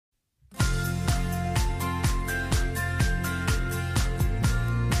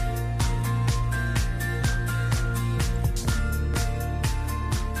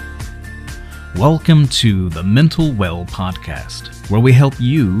Welcome to the Mental Well podcast, where we help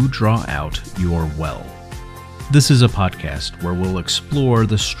you draw out your well. This is a podcast where we'll explore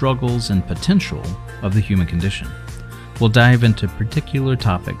the struggles and potential of the human condition. We'll dive into particular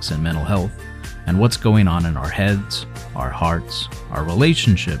topics in mental health and what's going on in our heads, our hearts, our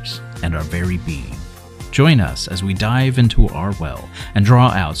relationships, and our very being. Join us as we dive into our well and draw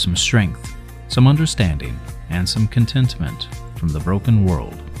out some strength, some understanding, and some contentment from the broken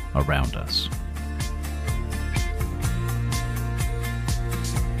world around us.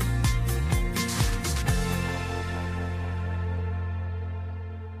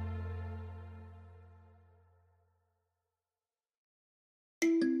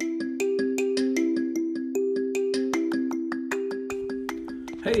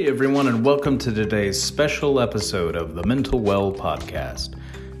 Hey everyone, and welcome to today's special episode of the Mental Well podcast.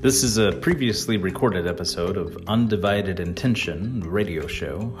 This is a previously recorded episode of Undivided Intention radio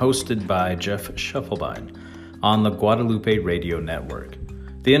show hosted by Jeff Schiefelbein on the Guadalupe Radio Network.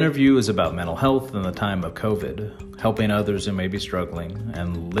 The interview is about mental health in the time of COVID, helping others who may be struggling,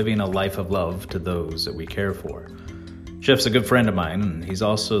 and living a life of love to those that we care for. Jeff's a good friend of mine, and he's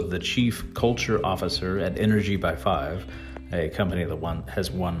also the Chief Culture Officer at Energy by 5, a company that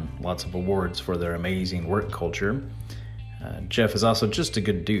has won lots of awards for their amazing work culture. Jeff is also just a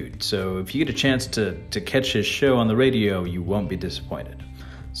good dude, so if you get a chance to catch his show on the radio, you won't be disappointed.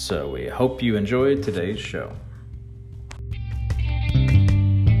 So we hope you enjoyed today's show.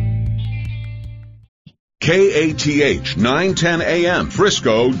 KATH 910 AM,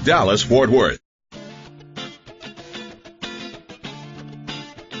 Frisco, Dallas, Fort Worth.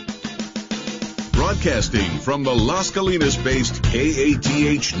 Broadcasting from the Las Colinas-based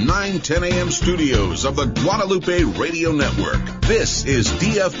KATH 910 AM studios of the Guadalupe Radio Network. This is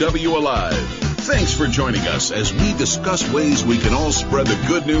DFW Alive. Thanks for joining us as we discuss ways we can all spread the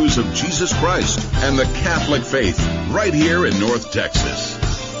good news of Jesus Christ and the Catholic faith right here in North Texas.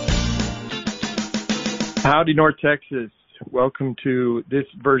 Howdy, North Texas. Welcome to this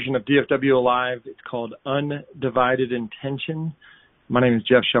version of DFW Alive. It's called Undivided Intention. My name is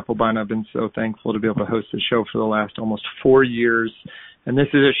Jeff Schiefelbein. I've been so thankful to be able to host this show for the last almost 4 years. And this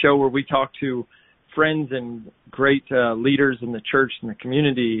is a show where we talk to friends and great leaders in the church and the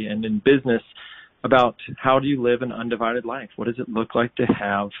community and in business about how do you live an undivided life? What does it look like to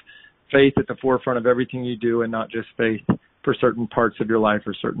have faith at the forefront of everything you do and not just faith for certain parts of your life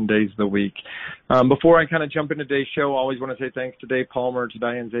or certain days of the week. Before I kind of jump into today's show, I always want to say thanks to Dave Palmer, to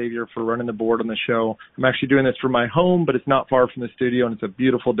Diane Xavier for running the board on the show. I'm actually doing this from my home, but it's not far from the studio, and it's a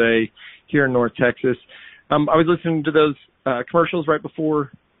beautiful day here in North Texas. I was listening to those commercials right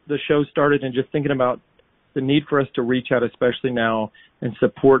before the show started and just thinking about the need for us to reach out, especially now, and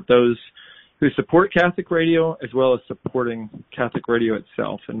support those who support Catholic radio as well as supporting Catholic radio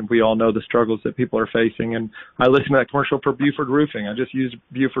itself. And we all know the struggles that people are facing. And I listened to that commercial for Buford Roofing. I just used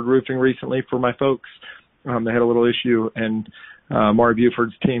Buford Roofing recently for my folks. They had a little issue, and Maury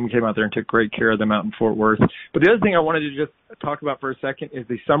Buford's team came out there and took great care of them out in Fort Worth. But the other thing I wanted to just talk about for a second is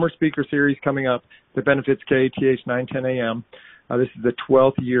the summer speaker series coming up that benefits KATH 910 AM. This is the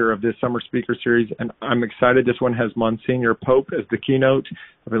 12th year of this summer speaker series, and I'm excited. This one has Monsignor Pope as the keynote.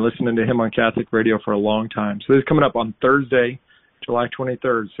 I've been listening to him on Catholic radio for a long time. So this is coming up on Thursday, July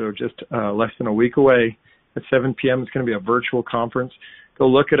 23rd, so just less than a week away at 7 p.m. It's going to be a virtual conference. Go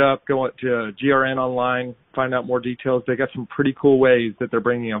look it up. Go to GRN online, find out more details. They got some pretty cool ways that they're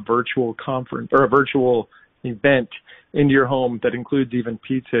bringing a virtual conference or a virtual event into your home that includes even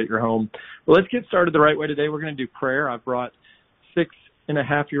pizza at your home. Well, let's get started the right way today. We're going to do prayer. I've brought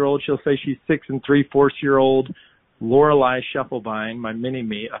 6.5-year-old, she'll say she's 6 3/4-year-old, Lorelei Schiefelbein, my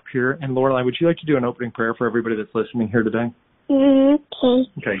mini-me up here. And Lorelei, would you like to do an opening prayer for everybody that's listening here today? Okay.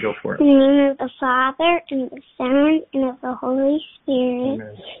 Okay, go for it. In the name of the Father, and of the Son, and of the Holy Spirit.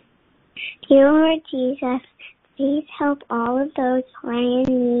 Amen. Dear Lord Jesus, please help all of those who are in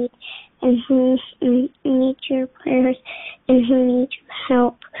need and who need your prayers and who need your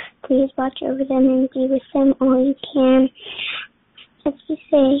help. Please watch over them and be with them all you can. As we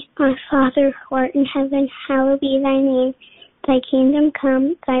say, Our Father who art in heaven, hallowed be thy name. Thy kingdom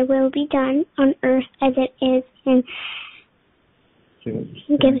come, thy will be done on earth as it is in heaven.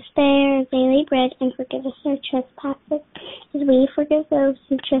 Give us our daily bread and forgive us our trespasses as we forgive those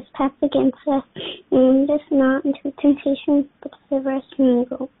who trespass against us. And lead us not into temptation, but deliver us from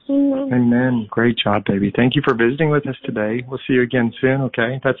evil. Amen. Amen. Great job, baby. Thank you for visiting with us today. We'll see you again soon,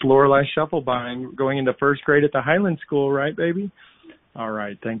 okay? That's Lorelei Schiefelbein going into first grade at the Highland School, right, baby? All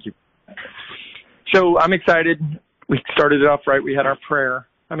right, thank you. So I'm excited. We started it off right. We had our prayer.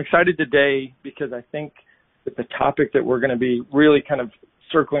 I'm excited today because I think that the topic that we're going to be really kind of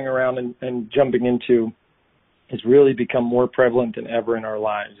circling around and jumping into has really become more prevalent than ever in our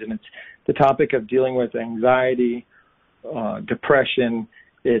lives. And it's the topic of dealing with anxiety, depression.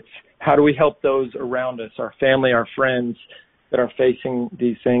 It's how do we help those around us, our family, our friends that are facing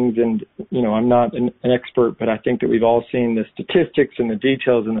these things. And, I'm not an expert, but I think that we've all seen the statistics and the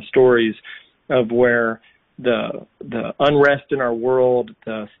details and the stories of where the unrest in our world,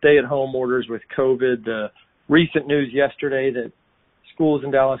 the stay-at-home orders with COVID, the recent news yesterday that schools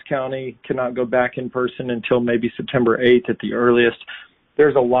in Dallas County cannot go back in person until maybe September 8th at the earliest.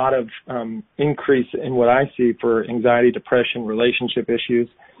 There's a lot of increase in what I see for anxiety, depression, relationship issues.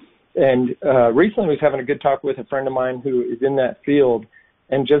 And recently I was having a good talk with a friend of mine who is in that field.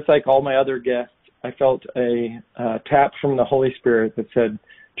 And just like all my other guests, I felt a tap from the Holy Spirit that said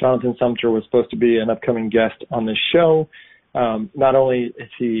Jonathan Sumter was supposed to be an upcoming guest on this show. Not only is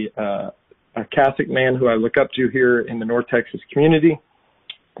he a Catholic man who I look up to here in the North Texas community,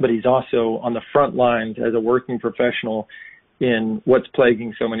 but he's also on the front lines as a working professional in what's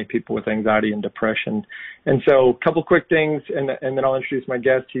plaguing so many people with anxiety and depression. And so a couple quick things, and then I'll introduce my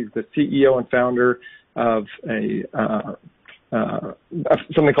guest. He's the CEO and founder of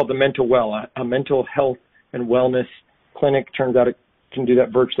something called the Mental Well, a mental health and wellness clinic. Turns out it can do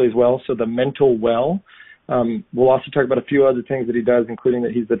that virtually as well. So the Mental Well. We'll also talk about a few other things that he does, including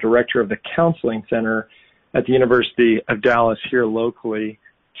that he's the director of the Counseling Center at the University of Dallas here locally.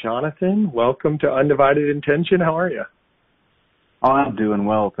 Jonathan, welcome to Undivided Intention. How are you? Oh, I'm doing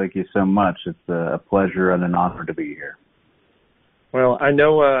well. Thank you so much. It's a pleasure and an honor to be here. Well, I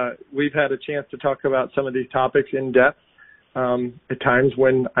know we've had a chance to talk about some of these topics in depth at times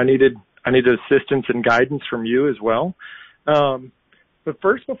when I needed assistance and guidance from you as well. But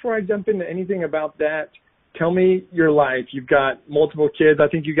first, before I jump into anything about that, tell me your life. You've got multiple kids. I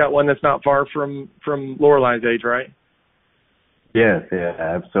think you got one that's not far from Lorelei's age, right? Yes,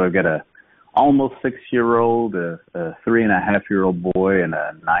 yeah. So I've got a almost 6-year-old, a 3.5-year-old boy, and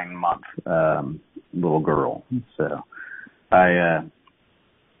a 9-month little girl. So I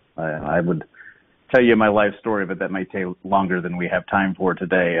would tell you my life story, but that might take longer than we have time for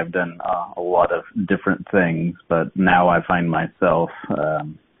today. I've done a lot of different things, but now I find myself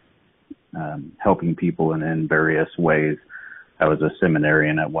helping people in various ways. I was a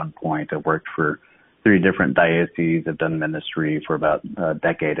seminarian at one point. I worked for 3 different dioceses. I've done ministry for about a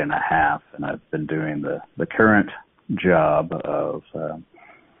decade and a half, and I've been doing the current job of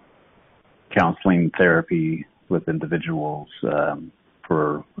counseling therapy with individuals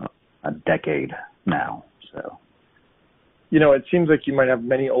for a decade now. So, it seems like you might have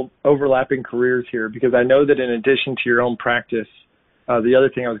many overlapping careers here, because I know that in addition to your own practice, the other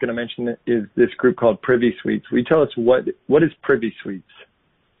thing I was going to mention is this group called Privy Suites. Will you tell us what is Privy Suites?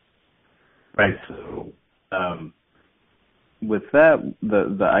 Right. So with that,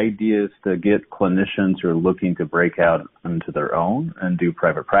 the idea is to get clinicians who are looking to break out into their own and do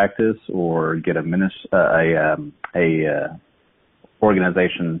private practice, or get a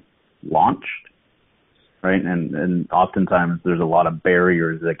organization launched, right? And oftentimes there's a lot of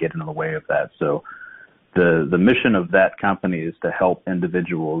barriers that get in the way of that. So the mission of that company is to help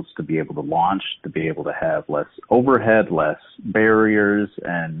individuals to be able to launch, to be able to have less overhead, less barriers,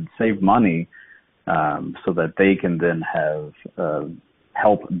 and save money, so that they can then have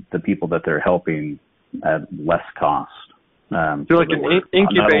help the people that they're helping at less cost. So like an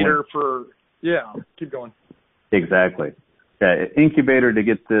incubator for, keep going. Exactly. Yeah, incubator to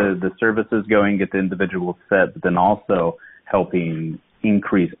get the services going, get the individual set, but then also helping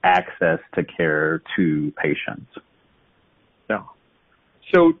increase access to care to patients. Yeah.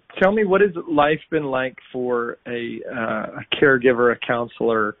 So tell me, what has life been like for a caregiver, a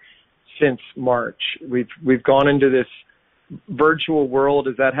counselor, since March? We've gone into this virtual world.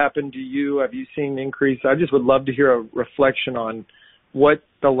 Has that happened to you? Have you seen an increase? I just would love to hear a reflection on what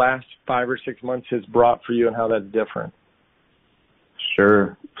the last 5 or 6 months has brought for you and how that's different.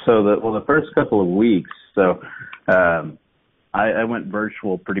 Sure. So the first couple of weeks, I went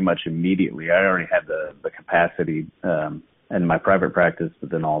virtual pretty much immediately. I already had the capacity in my private practice, but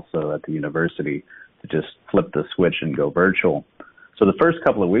then also at the university, to just flip the switch and go virtual. So the first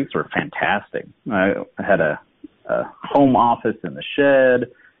couple of weeks were fantastic. I had a home office in the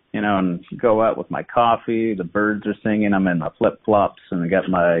shed, and go out with my coffee. The birds are singing. I'm in my flip-flops, and I got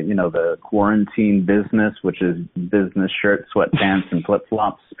my, the quarantine business, which is business shirt, sweatpants, and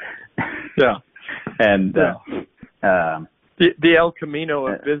flip-flops. Yeah. And the El Camino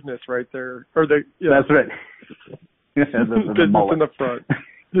of business right there. Or That's right. the business in the front.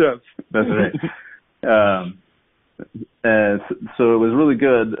 Yes. That's right. So it was really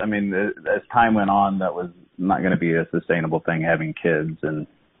good. I mean, as time went on, that was not going to be a sustainable thing having kids and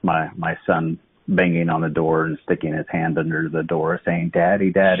my son banging on the door and sticking his hand under the door saying,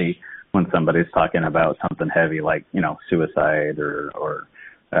 "Daddy, Daddy," when somebody's talking about something heavy like, suicide or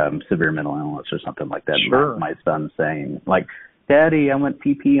severe mental illness or something like that. Sure. My son saying, like, "Daddy, I went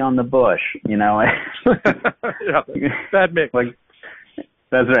pee-pee on the bush," Yeah, bad mix. Like,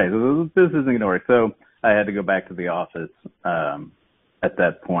 that's right. This isn't going to work. So I had to go back to the office at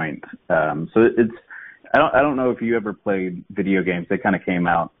that point. So I don't know if you ever played video games. They kind of came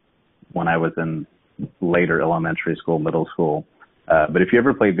out when I was in later elementary school, middle school. But if you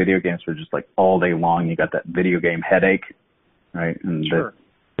ever played video games for just like all day long, you got that video game headache, right? And sure.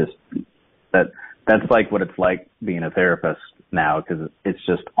 That's like what it's like being a therapist now, because it's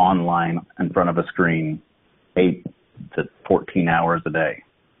just online in front of a screen 8 to 14 hours a day.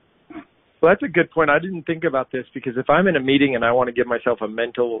 Well, that's a good point. I didn't think about this, because if I'm in a meeting and I want to give myself a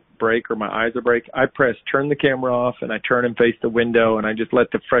mental break or my eyes a break, I press turn the camera off and I turn and face the window and I just let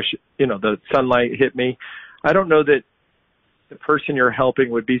the fresh, the sunlight hit me. I don't know that the person you're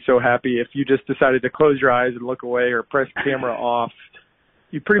helping would be so happy if you just decided to close your eyes and look away or press camera off.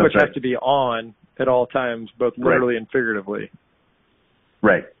 You pretty much have to be on at all times, both literally and figuratively.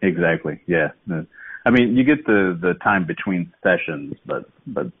 Right. Exactly. Yeah. I mean, you get the time between sessions, but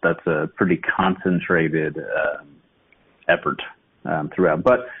that's a pretty concentrated effort throughout.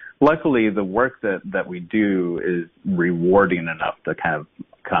 But luckily, the work that we do is rewarding enough to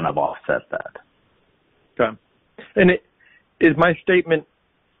kind of offset that. Okay. And is my statement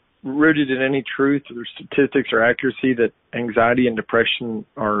rooted in any truth or statistics or accuracy that anxiety and depression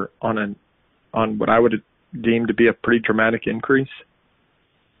are on what I would deem to be a pretty dramatic increase?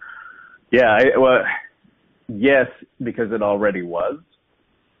 Yeah, yes, because it already was.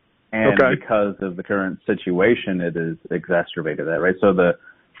 And because of the current situation, it has exacerbated that, right? So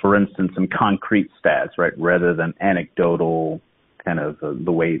for instance, some concrete stats, right, rather than anecdotal kind of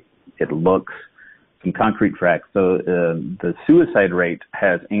the way it looks, some concrete facts. So the suicide rate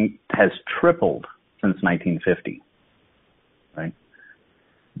has tripled since 1950, right?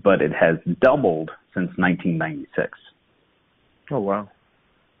 But it has doubled since 1996. Oh, wow.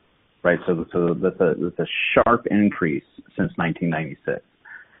 Right, so that's a sharp increase since 1996,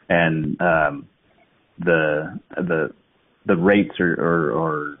 and the rates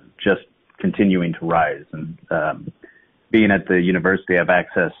are just continuing to rise. And being at the university, I have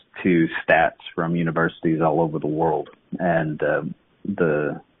access to stats from universities all over the world, and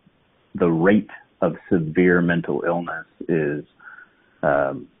the rate of severe mental illness is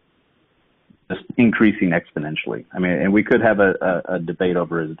just increasing exponentially. I mean, and we could have a debate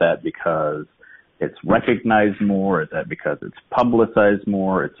over, is that because it's recognized more? Is that because it's publicized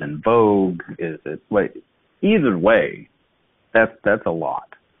more? It's in vogue? Is it either way? That's a lot.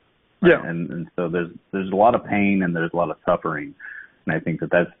 Right? Yeah. And so there's a lot of pain and there's a lot of suffering, and I think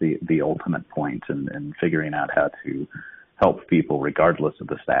that's the ultimate point in figuring out how to help people regardless of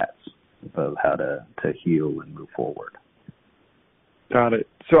the stats of how to heal and move forward. Got it.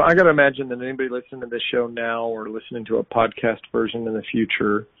 So I got to imagine that anybody listening to this show now or listening to a podcast version in the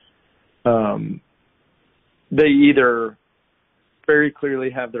future, they either very clearly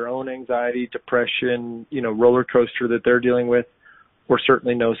have their own anxiety, depression, roller coaster that they're dealing with, or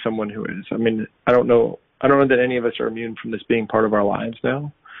certainly know someone who is. I mean, I don't know that any of us are immune from this being part of our lives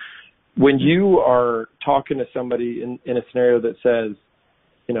now. When you are talking to somebody in a scenario that says,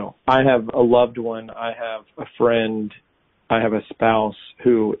 I have a loved one, I have a friend, I have a spouse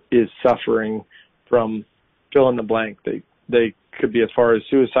who is suffering from fill in the blank. They could be as far as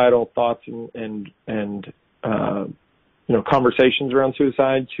suicidal thoughts and conversations around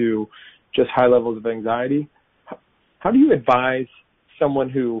suicide to just high levels of anxiety. How do you advise someone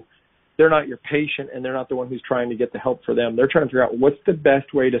who they're not your patient and they're not the one who's trying to get the help for them? They're trying to figure out what's the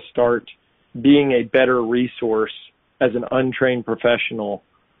best way to start being a better resource as an untrained professional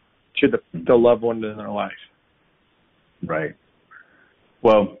to the loved one in their life. Right.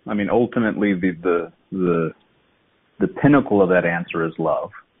 Well, I mean, ultimately, the pinnacle of that answer is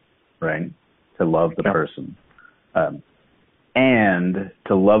love, right? To love the person, and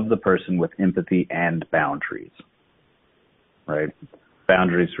to love the person with empathy and boundaries, right?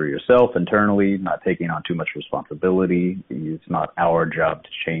 Boundaries for yourself internally, not taking on too much responsibility. It's not our job to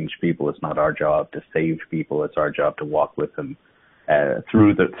change people. It's not our job to save people. It's our job to walk with them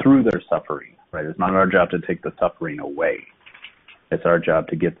through their suffering. Right? It's not our job to take the suffering away. It's our job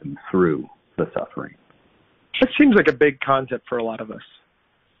to get them through the suffering. That seems like a big concept for a lot of us,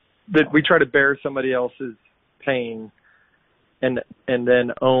 that we try to bear somebody else's pain and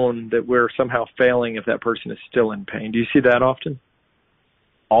then own that we're somehow failing if that person is still in pain. Do you see that often?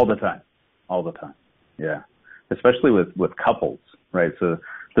 All the time. Yeah. especially with couples, right? So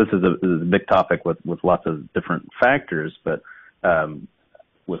this is a big topic with lots of different factors, but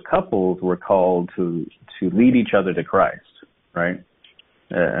with couples, we're called to lead each other to Christ, right?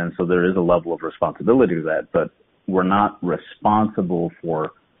 And so there is a level of responsibility to that, but we're not responsible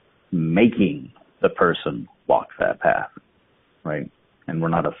for making the person walk that path, right? And we're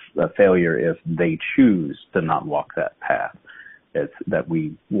not a failure if they choose to not walk that path. It's that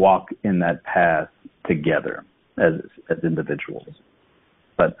we walk in that path together as individuals.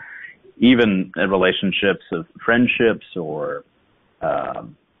 But even in relationships of friendships or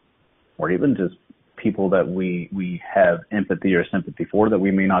even just people that we have empathy or sympathy for that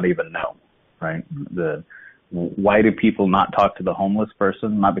we may not even know, right? Why do people not talk to the homeless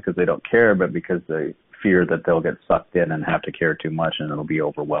person? Not because they don't care, but because they fear that they'll get sucked in and have to care too much and it'll be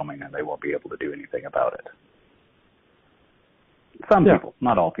overwhelming and they won't be able to do anything about it. Some people,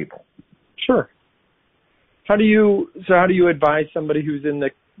 not all people. Sure. How do you advise somebody who's in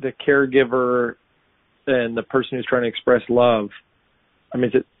the caregiver and the person who's trying to express love? I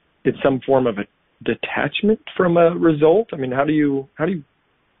mean, it's some form of a detachment from a result? I mean, how do you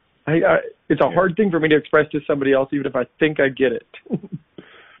it's a hard thing for me to express to somebody else, even if I think I get it.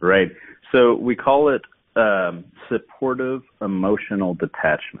 Right. So we call it supportive emotional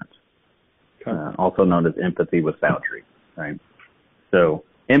detachment, also known as empathy with boundaries, right? So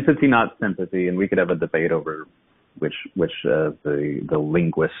empathy, not sympathy, and we could have a debate over which the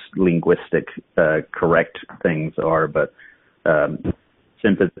linguistic correct things are, but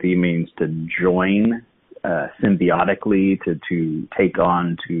sympathy means to join symbiotically, to take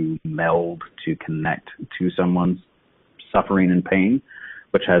on, to meld, to connect to someone's suffering and pain,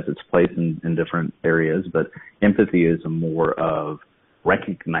 which has its place in different areas. But empathy is more of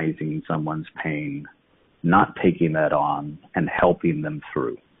recognizing someone's pain, not taking that on, and helping them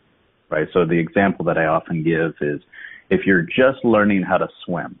through, right? So the example that I often give is if you're just learning how to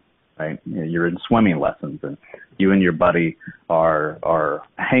swim, right? You're in swimming lessons and you and your buddy are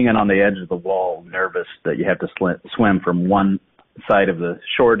hanging on the edge of the wall, nervous that you have to swim from one side of the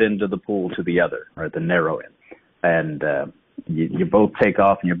short end of the pool to the other, right, the narrow end. And you both take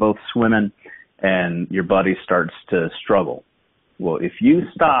off and you're both swimming and your buddy starts to struggle. Well, if you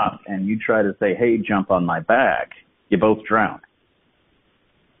stop and you try to say, hey, jump on my back, you both drown,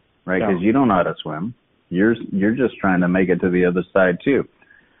 right? Because you don't know how to swim. You're just trying to make it to the other side too.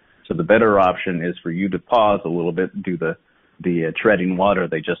 So the better option is for you to pause a little bit, do the treading water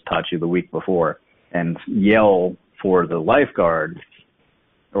they just taught you the week before, and yell for the lifeguard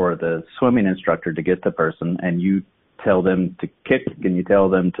or the swimming instructor to get the person, and you tell them to kick and you tell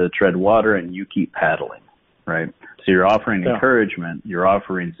them to tread water and you keep paddling, right? So you're offering encouragement, you're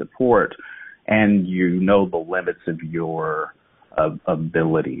offering support, and you know the limits of your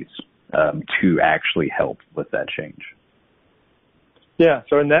abilities to actually help with that change. Yeah,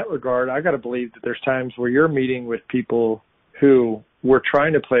 so in that regard, I got to believe that there's times where you're meeting with people who were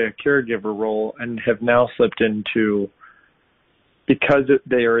trying to play a caregiver role and have now slipped into, because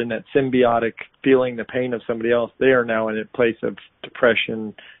they are in that symbiotic feeling the pain of somebody else, they are now in a place of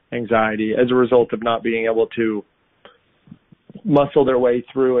depression, anxiety, as a result of not being able to muscle their way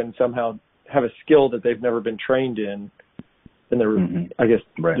through and somehow have a skill that they've never been trained in, and they're, I guess,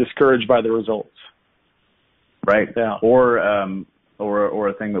 discouraged by the results. Right. Yeah. Or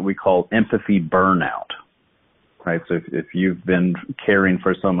a thing that we call empathy burnout. Right. So if you've been caring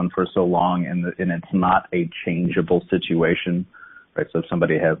for someone for so long and it's not a changeable situation, right? So if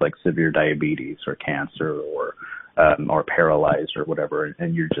somebody has like severe diabetes or cancer or paralyzed or whatever,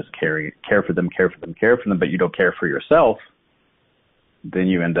 and you're just care for them, but you don't care for yourself, then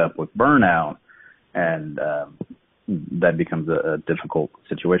you end up with burnout, and that becomes a difficult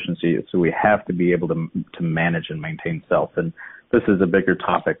situation. So we have to be able to manage and maintain self. And this is a bigger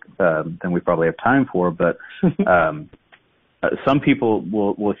topic than we probably have time for, but some people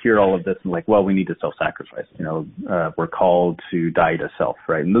will hear all of this and like, well, we need to self-sacrifice. We're called to die to self,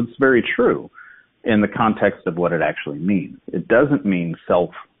 right? And that's very true in the context of what it actually means. It doesn't mean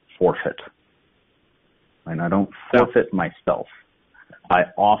self-forfeit. And I don't forfeit myself. I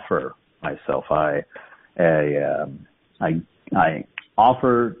offer myself. I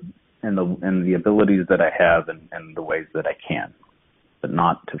offer in the abilities that I have and the ways that I can, but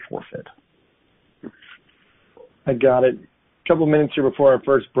not to forfeit. I got it. A couple minutes here before our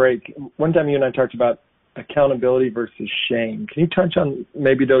first break. One time you and I talked about accountability versus shame. Can you touch on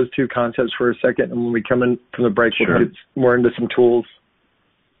maybe those two concepts for a second? And when we come in from the break, we'll get more into some tools.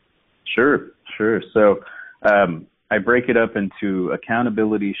 Sure. So I break it up into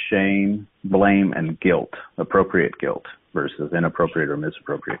accountability, shame, blame, and guilt, appropriate guilt versus inappropriate or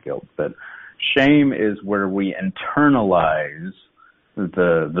misappropriate guilt. But Shame is where we internalize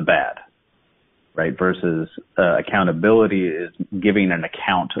the bad, right? Versus accountability is giving an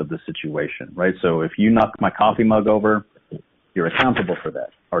account of the situation, right? So if you knock my coffee mug over, you're accountable for that.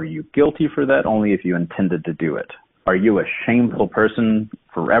 Are you guilty for that? Only if you intended to do it. Are you a shameful person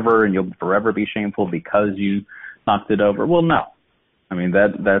forever, and you'll forever be shameful because you knocked it over? Well, no. I mean,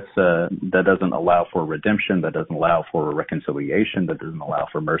 that doesn't allow for redemption. That doesn't allow for reconciliation. That doesn't allow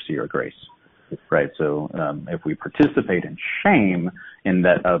for mercy or grace, right? So if we participate in shame in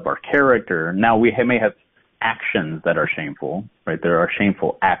that of our character, now we may have actions that are shameful, right? There are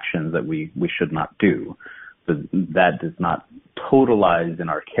shameful actions that we should not do, but that does not totalize in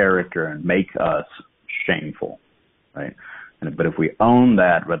our character and make us shameful, right? But if we own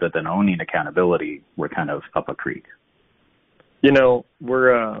that rather than owning accountability, we're kind of up a creek. You know,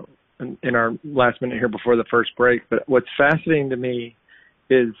 we're in our last minute here before the first break, but what's fascinating to me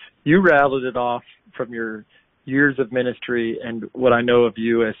is you rattled it off from your years of ministry and what I know of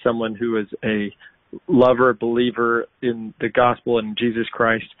you as someone who is a lover, believer in the gospel and Jesus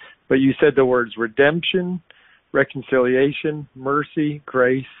Christ. But you said the words redemption, reconciliation, mercy,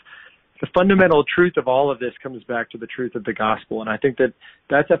 grace. The fundamental truth of all of this comes back to the truth of the gospel. And I think that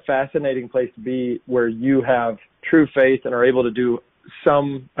that's a fascinating place to be, where you have true faith and are able to do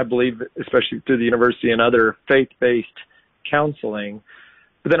some, I believe, especially through the university and other faith-based counseling.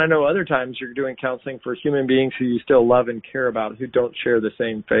 But then I know other times you're doing counseling for human beings who you still love and care about, who don't share the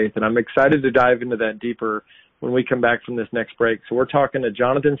same faith. And I'm excited to dive into that deeper when we come back from this next break. So we're talking to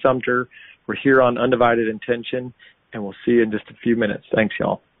Jonathan Sumter. We're here on Undivided Intention, and we'll see you in just a few minutes. Thanks,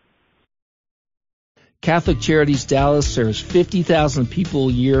 y'all. Catholic Charities Dallas serves 50,000 people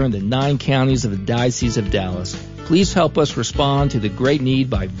a year in the 9 counties of the Diocese of Dallas. Please help us respond to the great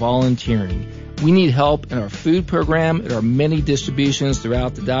need by volunteering. We need help in our food program at our many distributions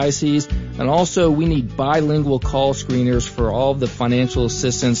throughout the diocese, and also we need bilingual call screeners for all of the financial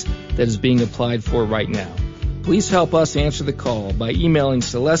assistance that is being applied for right now. Please help us answer the call by emailing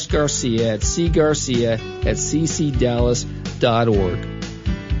Celeste Garcia at cgarcia@ccdallas.org.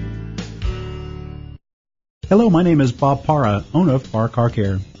 Hello, my name is Bob Parra, owner of Parra Car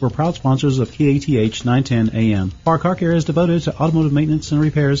Care. We're proud sponsors of KATH 910 AM. Parra Car Care is devoted to automotive maintenance and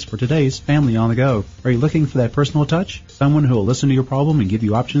repairs for today's family on the go. Are you looking for that personal touch? Someone who will listen to your problem and give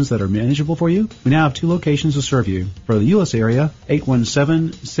you options that are manageable for you? We now have 2 locations to serve you. For the U.S. area,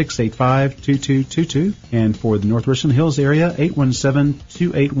 817-685-2222. And for the North Richland Hills area,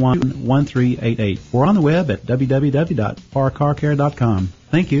 817-281-1388. We're on the web at www.parracarcare.com.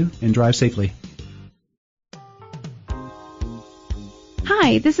 Thank you, and drive safely.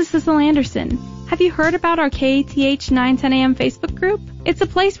 Hi, this is Cecil Anderson. Have you heard about our KATH 910 AM Facebook group? It's a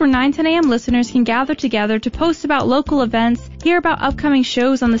place where 910 AM listeners can gather together to post about local events, hear about upcoming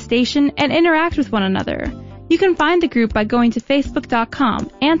shows on the station, and interact with one another. You can find the group by going to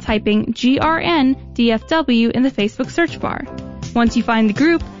facebook.com and typing GRNDFW in the Facebook search bar. Once you find the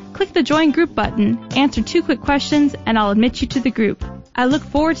group, click the Join Group button, answer 2 quick questions, and I'll admit you to the group. I look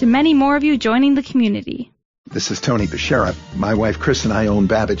forward to many more of you joining the community. This is Tony Bechara. My wife Chris and I own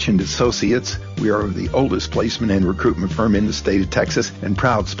Babbage & Associates. We are the oldest placement and recruitment firm in the state of Texas and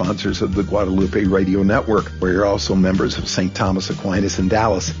proud sponsors of the Guadalupe Radio Network. We're also members of St. Thomas Aquinas in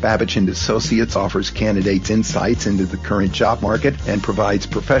Dallas. Babbage & Associates offers candidates insights into the current job market and provides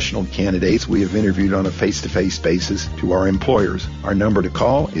professional candidates we have interviewed on a face-to-face basis to our employers. Our number to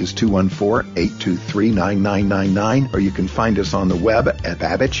call is 214-823-9999, or you can find us on the web at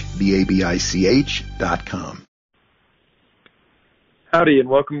babbage.com. Howdy, and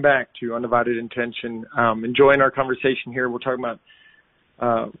welcome back to Undivided Intention. Enjoying our conversation here. We're talking about,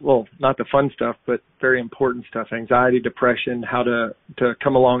 not the fun stuff, but very important stuff, anxiety, depression, how to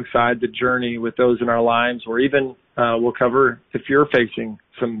come alongside the journey with those in our lives, or even we'll cover if you're facing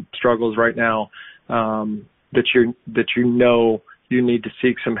some struggles right now that you know you need to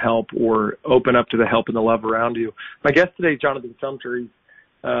seek some help or open up to the help and the love around you. My guest today is Jonathan Sumter. He's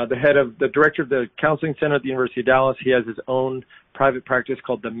the director of the Counseling Center at the University of Dallas. He has his own private practice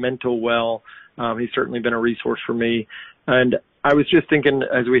called The Mental Well. He's certainly been a resource for me. And I was just thinking,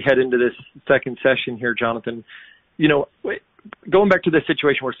 as we head into this second session here, Jonathan, going back to the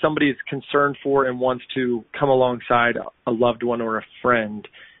situation where somebody is concerned for and wants to come alongside a loved one or a friend,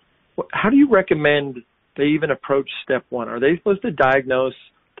 how do you recommend they even approach step one? Are they supposed to diagnose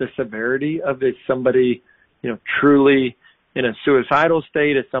the severity of is somebody, truly in a suicidal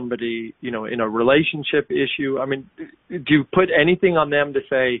state? Is somebody, in a relationship issue? I mean, do you put anything on them to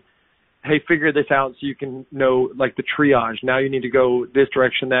say, hey, figure this out so you can know, like the triage, now you need to go this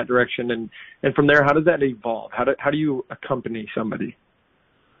direction, that direction, and from there, how does that evolve? How do you accompany somebody?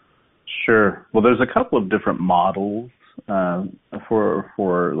 Sure. Well, there's a couple of different models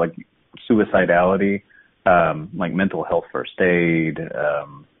for like suicidality, like mental health first aid.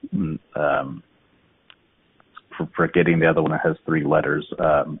 Forgetting the other one that has 3 letters,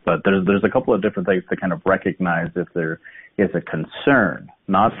 but there's a couple of different things to kind of recognize if there is a concern,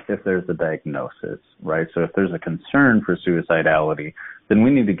 not if there's a diagnosis, right? So if there's a concern for suicidality, then we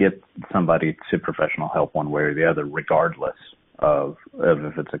need to get somebody to professional help one way or the other, regardless of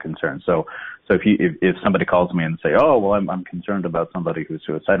if it's a concern. So if somebody calls me and say, oh, well, I'm concerned about somebody who's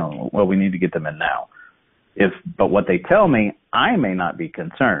suicidal, well, we need to get them in now. But what they tell me, I may not be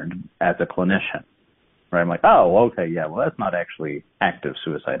concerned as a clinician. Right, I'm like, oh, okay, yeah, well, that's not actually active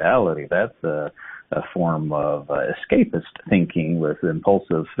suicidality. That's a form of escapist thinking with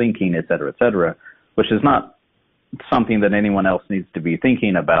impulsive thinking, et cetera, which is not something that anyone else needs to be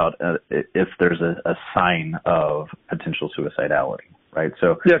thinking about if there's a sign of potential suicidality, right?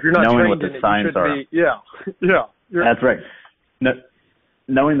 So yeah, if you're not knowing what the signs are. That's right.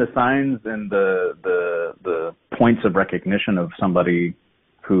 Knowing the signs and the points of recognition of somebody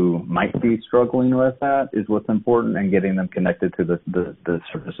who might be struggling with that is what's important, and getting them connected to the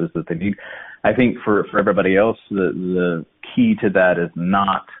services that they need. I think for everybody else, the key to that is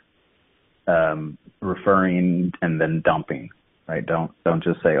not referring and then dumping, right? Don't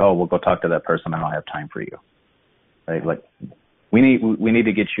just say, oh, we'll go talk to that person. I don't have time for you, right? Like we need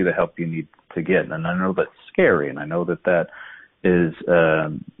to get you the help you need to get. And I know that's scary, and I know that is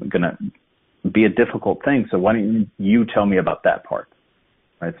going to be a difficult thing. So why don't you tell me about that part?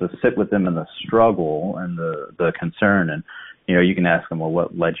 Right, so sit with them in the struggle and the concern, and you can ask them, well,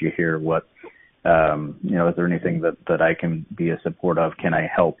 what led you here? What is there anything that I can be a support of? Can I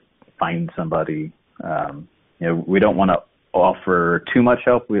help find somebody? We don't want to offer too much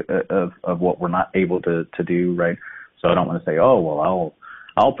help of what we're not able to do, right? So I don't want to say, oh, well,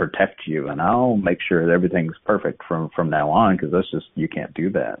 I'll protect you and I'll make sure that everything's perfect from now on, because that's just, you can't do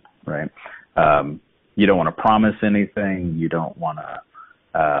that, right? You don't want to promise anything. You don't want to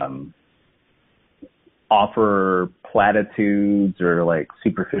offer platitudes or like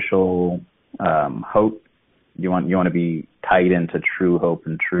superficial hope. You want to be tied into true hope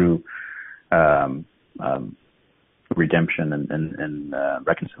and true redemption and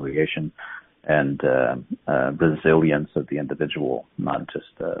reconciliation and resilience of the individual, not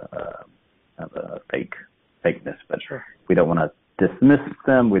just a fakeness. But sure, we don't want to dismiss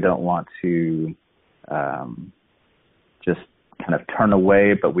them. We don't want to just kind of turn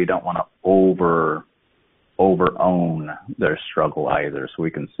away, but we don't want to over own their struggle either. So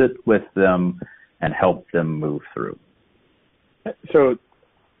we can sit with them and help them move through. So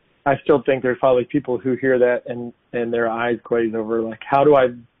I still think there's probably people who hear that and their eyes glaze over, like, how do I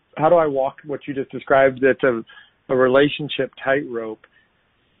walk what you just described? That's a relationship tightrope.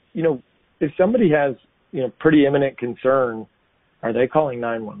 If somebody has, pretty imminent concern, are they calling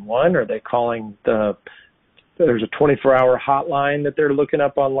 911? Are they calling there's a 24-hour hotline that they're looking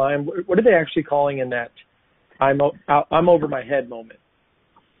up online? What are they actually calling in that I'm over my head moment?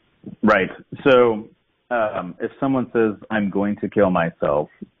 Right. So if someone says, I'm going to kill myself,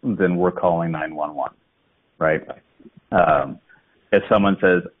 then we're calling 911, right? If someone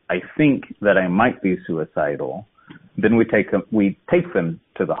says, I think that I might be suicidal, then we take them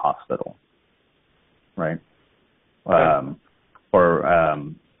to the hospital, right?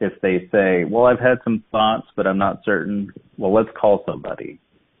 If they say, well, I've had some thoughts, but I'm not certain, well, let's call somebody.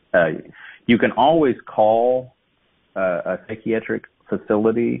 You can always call a psychiatric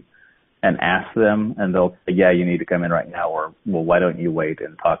facility and ask them, and they'll say, yeah, you need to come in right now, or, well, why don't you wait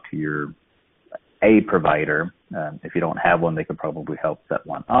and talk to your provider? If you don't have one, they could probably help set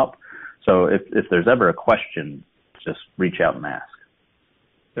one up. So if there's ever a question, just reach out and ask.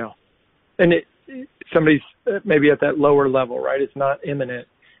 Yeah. And somebody's maybe at that lower level, right? It's not imminent,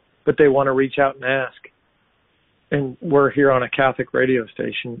 but they want to reach out and ask. And we're here on a Catholic radio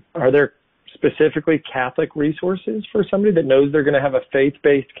station. Are there specifically Catholic resources for somebody that knows they're going to have a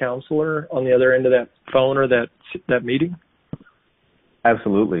faith-based counselor on the other end of that phone or that meeting?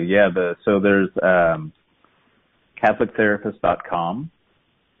 Absolutely, yeah. So there's CatholicTherapist.com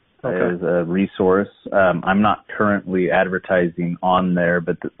is a resource. I'm not currently advertising on there,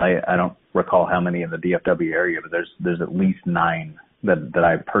 but I don't recall how many in the DFW area, but there's at least 9 that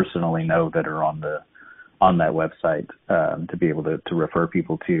I personally know that are on that website to be able to refer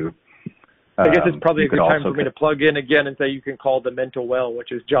people to. I guess it's probably a good time for me to plug in again and say you can call the Mental Well,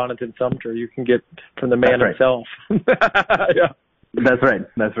 which is Jonathan Sumter. You can get from the man himself. Yeah. That's right.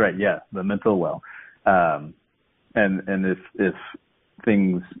 Yeah, the Mental Well. And if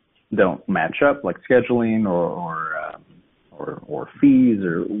things don't match up, like scheduling or or fees,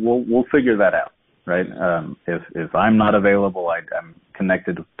 or we'll figure that out, right? If I'm not available, I'm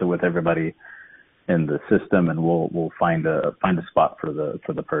connected with everybody in the system, and we'll find a spot for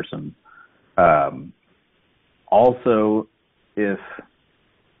the person. Also, if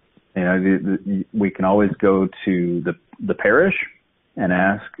we can always go to the parish and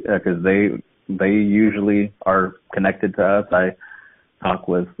ask, because they usually are connected to us. I talk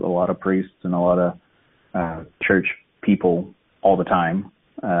with a lot of priests and a lot of church people all the time,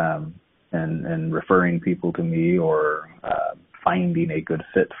 and referring people to me, or finding a good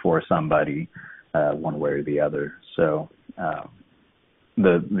fit for somebody one way or the other. So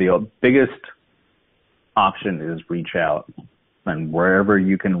the biggest option is reach out, and wherever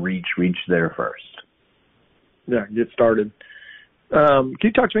you can reach there first. Yeah, get started. Can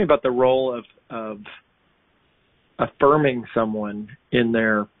you talk to me about the role of affirming someone in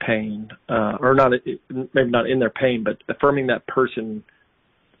their pain, or not, maybe not in their pain, but affirming that person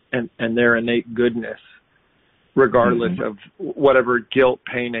and their innate goodness, regardless of whatever guilt,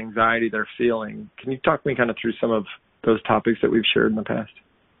 pain, anxiety they're feeling? Can you talk me kind of through some of those topics that we've shared in the past?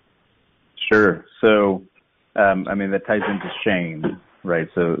 Sure. So, that ties into shame, right?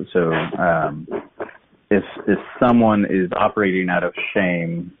 So if someone is operating out of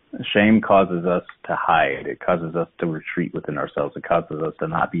shame causes us to hide. It causes us to retreat within ourselves. It causes us to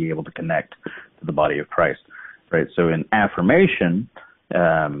not be able to connect to the body of Christ, right? So in affirmation,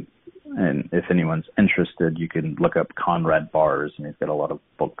 and if anyone's interested, you can look up Conrad Bars, and he's got a lot of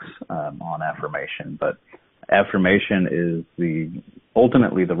books on affirmation. But affirmation is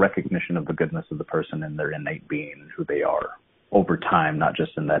ultimately the recognition of the goodness of the person and their innate being, who they are over time, not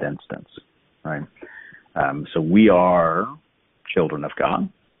just in that instance, right? So we are children of God.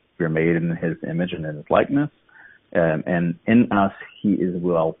 We are made in His image and in His likeness, and in us He is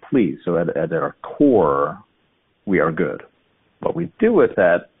well pleased. So at our core, we are good. What we do with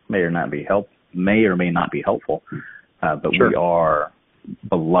that may or may not be helpful, but sure. We are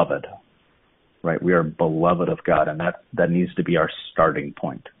beloved, right? We are beloved of God, and that needs to be our starting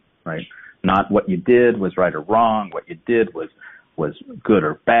point, right? Not what you did was right or wrong, what you did was good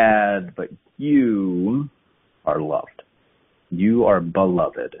or bad, but you are loved. You are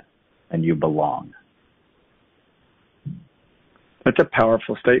beloved, and you belong. That's a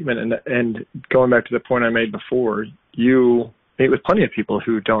powerful statement, and going back to the point I made before, you meet with plenty of people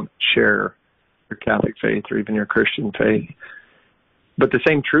who don't share your Catholic faith or even your Christian faith, but the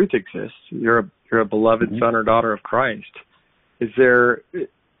same truth exists. You're a beloved son or daughter of Christ. Is there,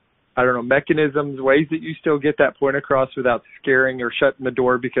 mechanisms, ways that you still get that point across without scaring or shutting the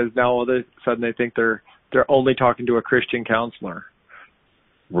door because now all of a sudden they think they're only talking to a Christian counselor?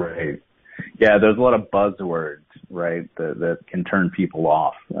 Right. Yeah, there's a lot of buzzwords, right, that can turn people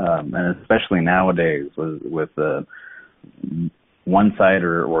off, and especially nowadays with one side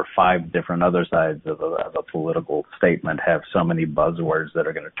or five different other sides of a political statement have so many buzzwords that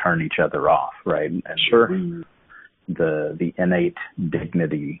are going to turn each other off, right? And sure. The innate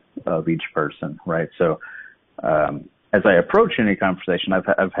dignity of each person, right? So as I approach any conversation,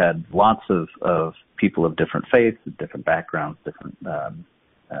 I've had lots of people of different faiths, different backgrounds, different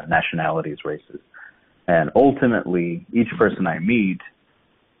nationalities, races. And ultimately, each person I meet,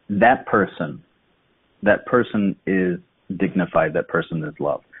 that person is dignified, that person is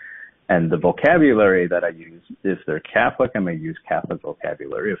loved. And the vocabulary that I use, if they're Catholic, I may use Catholic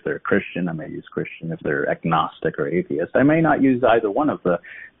vocabulary. If they're Christian, I may use Christian. If they're agnostic or atheist, I may not use either one of the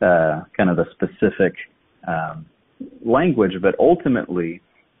kind of the specific language, but ultimately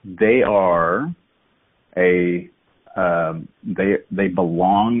they are they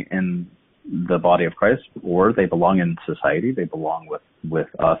belong in the body of Christ, or they belong in society. They belong with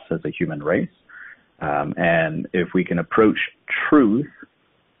us as a human race. And if we can approach truth,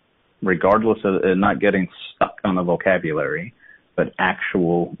 regardless of not getting stuck on the vocabulary, but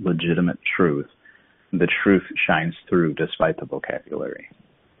actual legitimate truth, the truth shines through despite the vocabulary.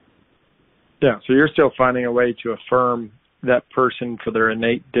 Yeah, so you're still finding a way to affirm that person for their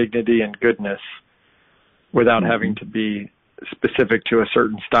innate dignity and goodness without having to be specific to a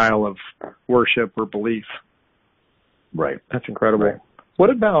certain style of worship or belief. Right. That's incredible. Right. What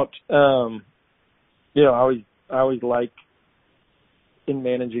about, I always like in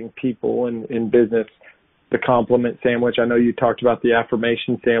managing people and in business, the compliment sandwich. I know you talked about the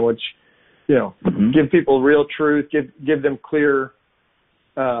affirmation sandwich. Give people real truth, give them clear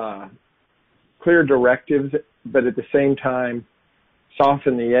directives, but at the same time,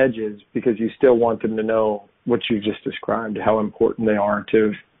 soften the edges because you still want them to know what you just described, how important they are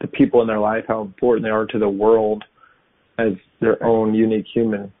to the people in their life, how important they are to the world as their own unique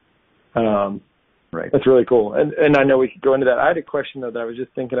human. Right. That's really cool. And I know we could go into that. I had a question, though, that I was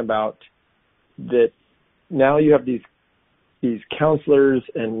just thinking about, that now you have these counselors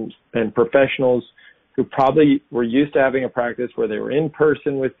and professionals who probably were used to having a practice where they were in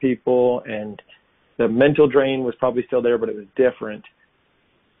person with people, and the mental drain was probably still there, but it was different.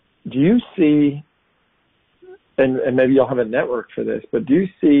 Do you see, and maybe you'll have a network for this, but do you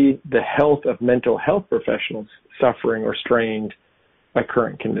see the health of mental health professionals suffering or strained by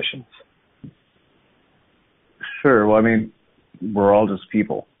current conditions? Sure. Well, I mean, we're all just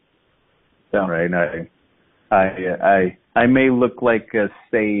people, right? I may look like a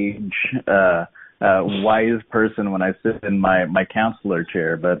sage, wise person when I sit in my counselor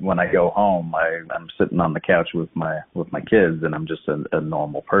chair, but when I go home, I'm sitting on the couch with my kids, and I'm just a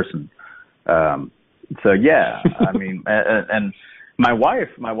normal person. So yeah, I mean, and my wife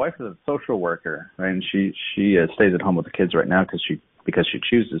is a social worker, right? And she stays at home with the kids right now because she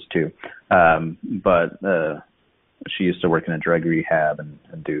chooses to. But she used to work in a drug rehab and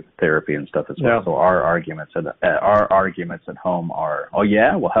do therapy and stuff as well. Yeah. So our arguments at home are, oh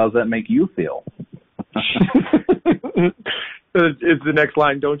yeah, well, how does that make you feel? Is the next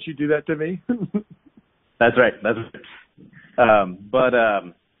line, don't you do that to me? That's right. But I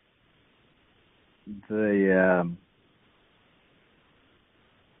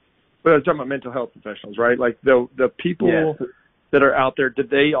was talking about mental health professionals, right? Like the people that are out there, did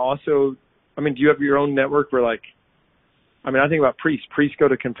they also, I mean, do you have your own network where, like, I mean, I think about priests. Priests go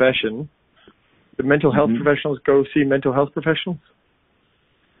to confession. The mental health professionals go see mental health professionals?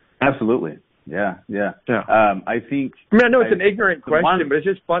 Absolutely. Yeah. I think. I mean, I know it's an ignorant question, but it's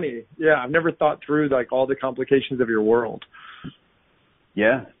just funny. Yeah, I've never thought through like all the complications of your world.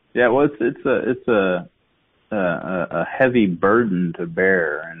 Yeah. Well, it's a heavy burden to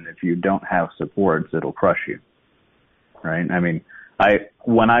bear, and if you don't have supports, it'll crush you. Right? I mean,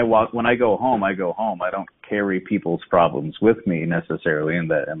 when I go home, I don't carry people's problems with me necessarily, and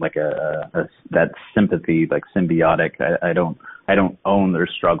that sympathy, like symbiotic. I don't own their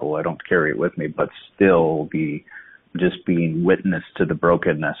struggle. I don't carry it with me, but still being witness to the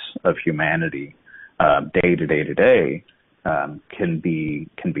brokenness of humanity, day to day, can be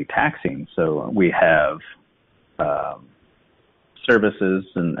taxing. So we have services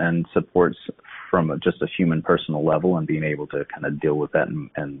and supports from just a human personal level, and being able to kind of deal with that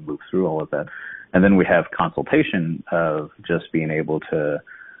and move through all of that. And then we have consultation of just being able to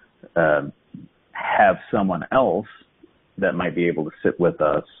have someone else that might be able to sit with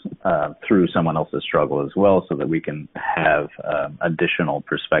us through someone else's struggle as well, so that we can have additional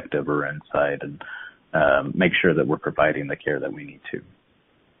perspective or insight, and make sure that we're providing the care that we need to.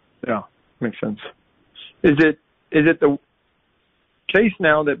 Yeah, makes sense. Is it the case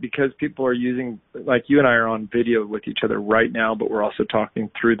now that because people are using, like you and I are on video with each other right now, but we're also talking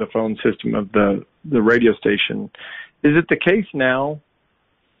through the phone system of the radio station, is it the case now,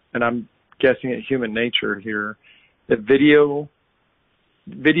 and I'm guessing at human nature here, that video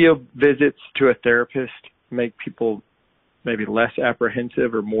visits to a therapist make people maybe less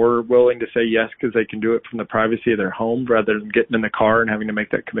apprehensive or more willing to say yes because they can do it from the privacy of their home rather than getting in the car and having to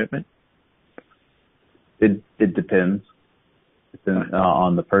make that commitment? It depends.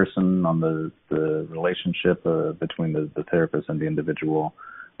 On the person, on the relationship between the therapist and the individual,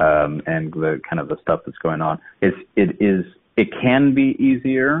 and the kind of the stuff that's going on. It can be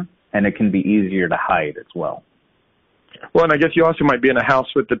easier, and it can be easier to hide as well. Well, and I guess you also might be in a house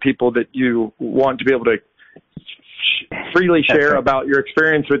with the people that you want to be able to freely share about your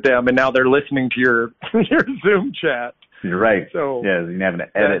experience with them, and now they're listening to your Zoom chat. You're right. So yeah, you're having to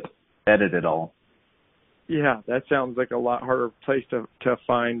edit it all. Yeah, that sounds like a lot harder place to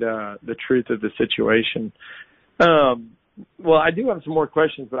find the truth of the situation. Well, I do have some more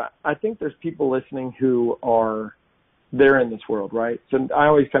questions, but I think there's people listening who are there in this world, right? So I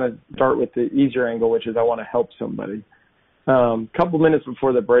always kind of start with the easier angle, which is I want to help somebody. Couple minutes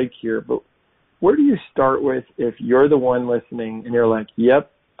before the break here, but where do you start with if you're the one listening and you're like,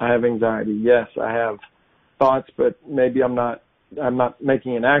 yep, I have anxiety. Yes, I have thoughts, but maybe I'm not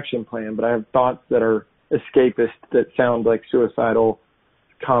making an action plan, but I have thoughts that are escapist, that sound like suicidal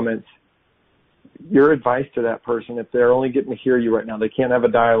comments. Your advice to that person, if they're only getting to hear you right now, they can't have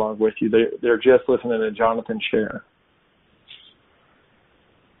a dialogue with you, they're just listening to Jonathan share.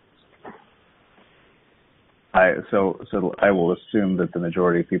 So I will assume that the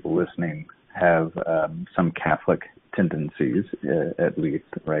majority of people listening have some Catholic tendencies, at least,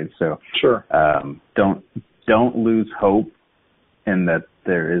 right? So sure. Don't lose hope in that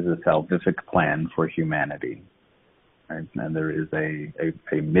there is a salvific plan for humanity, right? And there is a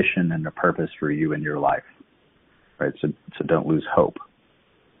mission and a purpose for you in your life, right? So don't lose hope.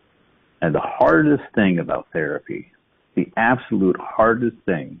 And the hardest thing about therapy, the absolute hardest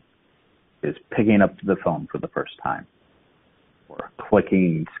thing, is picking up the phone for the first time or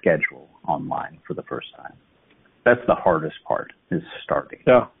clicking schedule online for the first time. That's the hardest part, is starting.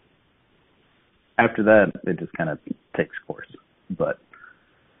 Yeah. After that, it just kind of takes course. But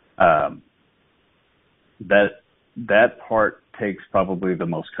that part takes probably the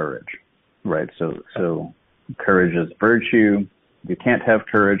most courage, right? So courage is virtue. You can't have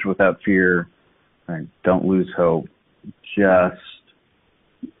courage without fear. Right? Don't lose hope. Just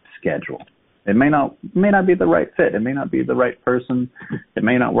schedule. It may not be the right fit. It may not be the right person. It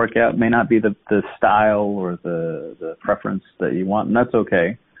may not work out. It may not be the style or the preference that you want, and that's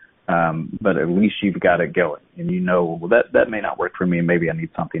okay. But at least you've got it going, and you know, well, that may not work for me. Maybe I need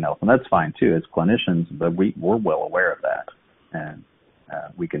something else, and that's fine too as clinicians. But we're well aware of that, and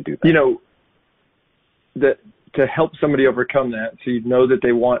we can do that. You know, that to help somebody overcome that, so you know that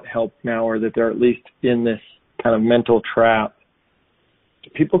they want help now, or that they're at least in this kind of mental trap.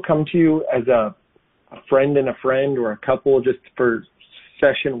 Do people come to you as a friend and a friend, or a couple just for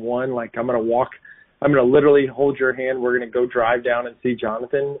session one? Like, I'm going to literally hold your hand. We're going to go drive down and see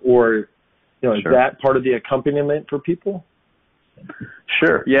Jonathan, or, you know, Sure. Is that part of the accompaniment for people?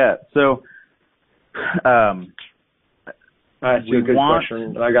 Sure. Yeah. So, That's a good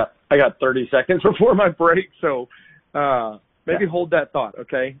question. I got 30 seconds before my break, so maybe hold that thought.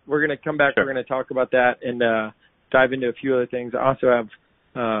 Okay, we're going to come back. Sure. We're going to talk about that and dive into a few other things. I also have,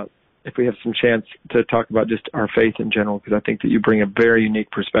 if we have some chance, to talk about just our faith in general, because I think that you bring a very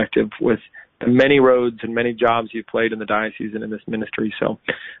unique perspective with the many roads and many jobs you've played in the diocese and in this ministry. So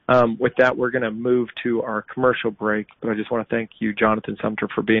with that, we're going to move to our commercial break. But I just want to thank you, Jonathan Sumter,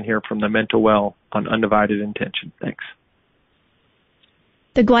 for being here from the Mental Well on Undivided Intention. Thanks.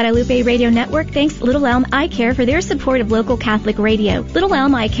 The Guadalupe Radio Network thanks Little Elm Eye Care for their support of local Catholic radio. Little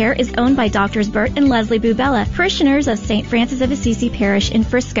Elm Eye Care is owned by Drs. Bert and Leslie Bubella, parishioners of St. Francis of Assisi Parish in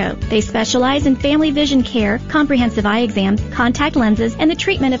Frisco. They specialize in family vision care, comprehensive eye exams, contact lenses, and the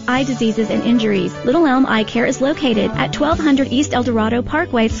treatment of eye diseases and injuries. Little Elm Eye Care is located at 1200 East El Dorado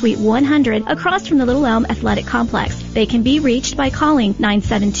Parkway, Suite 100, across from the Little Elm Athletic Complex. They can be reached by calling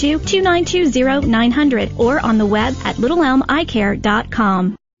 972-292-0900 or on the web at littleelmeyecare.com.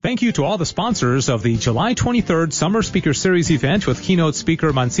 Thank you to all the sponsors of the July 23rd Summer Speaker Series event with keynote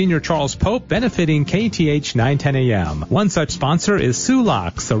speaker Monsignor Charles Pope benefiting KTH 910 AM. One such sponsor is Sue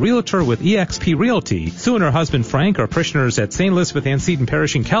Locks, a realtor with eXp Realty. Sue and her husband Frank are parishioners at St. Elizabeth Antietam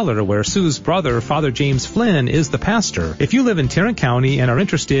Parish in Keller, where Sue's brother, Father James Flynn, is the pastor. If you live in Tarrant County and are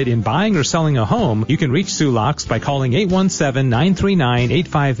interested in buying or selling a home, you can reach Sue Locks by calling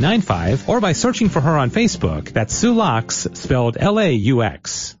 817-939-8595 or by searching for her on Facebook. That's Sue Locks, spelled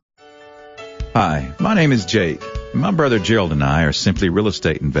L-A-U-X. Hi, my name is Jake. My brother Gerald and I are simply real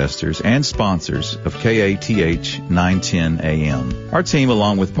estate investors and sponsors of KATH 910 AM. Our team,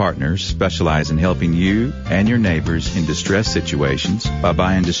 along with partners, specialize in helping you and your neighbors in distress situations by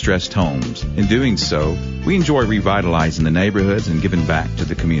buying distressed homes. In doing so, we enjoy revitalizing the neighborhoods and giving back to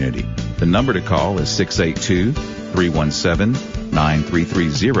the community. The number to call is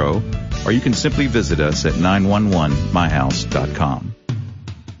 682-317-9330, or you can simply visit us at 911myhouse.com.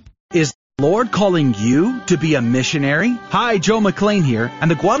 Is Lord calling you to be a missionary? Hi, Joe McLean here,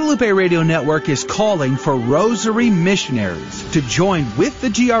 and the Guadalupe Radio Network is calling for Rosary missionaries to join with the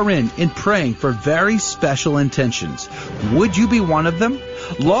GRN in praying for very special intentions. Would you be one of them?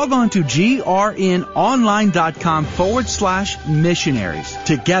 Log on to grnonline.com/missionaries.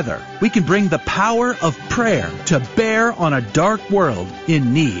 Together, we can bring the power of prayer to bear on a dark world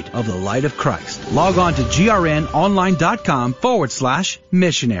in need of the light of Christ. Log on to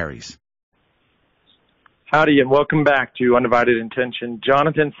grnonline.com/missionaries. Howdy, and welcome back to Undivided Intention.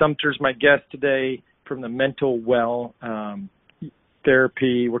 Jonathan Sumter's my guest today from the Mental Well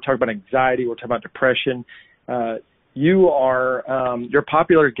therapy. We're talking about anxiety. We're talking about depression. You are you're a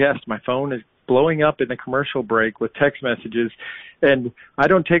popular guest. My phone is blowing up in the commercial break with text messages, and I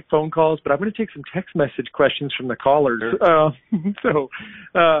don't take phone calls, but I'm going to take some text message questions from the callers.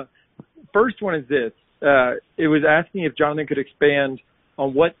 First one is this. It was asking if Jonathan could expand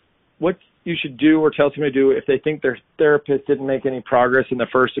on what you should do or tell somebody to do if they think their therapist didn't make any progress in the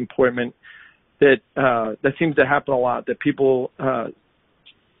first appointment. That seems to happen a lot, that people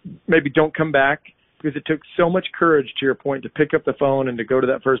maybe don't come back because it took so much courage, to your point, to pick up the phone and to go to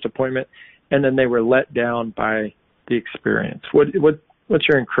that first appointment, and then they were let down by the experience. What's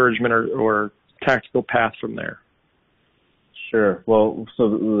your encouragement or tactical path from there? Sure. Well, so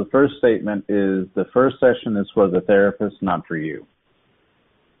the first statement is the first session is for the therapist, not for you.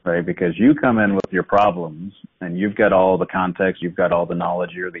 right? Because you come in with your problems and you've got all the context, you've got all the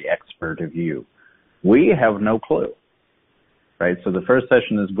knowledge, you're the expert of you. We have no clue, right? So the first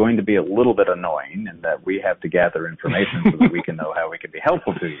session is going to be a little bit annoying in that we have to gather information so that we can know how we can be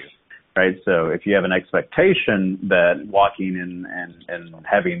helpful to you, right? So if you have an expectation that walking in and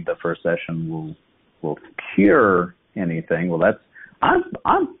having the first session will cure anything, well, that's,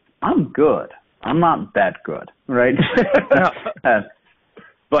 I'm good. I'm not that good, right?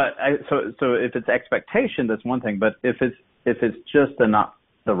 So if it's expectation, that's one thing. But if it's just not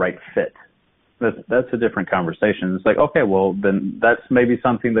the right fit, that's a different conversation. It's like, okay, well, then that's maybe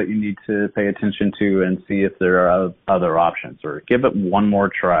something that you need to pay attention to and see if there are other options, or give it one more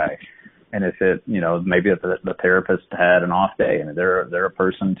try. And if it, maybe if the therapist had an off day, and they're a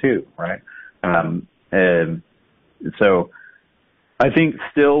person too, right? And so I think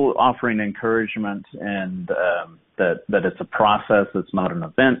still offering encouragement and that it's a process, it's not an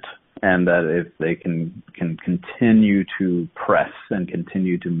event, and that if they can continue to press and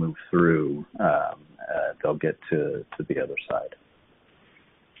continue to move through, they'll get to the other side.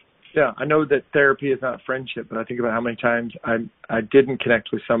 Yeah, I know that therapy is not friendship, but I think about how many times I didn't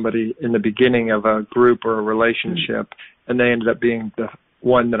connect with somebody in the beginning of a group or a relationship, and they ended up being the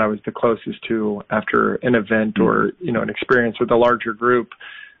one that I was the closest to after an event or, an experience with a larger group.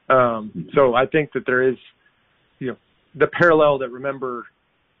 So I think that there is, the parallel that, remember,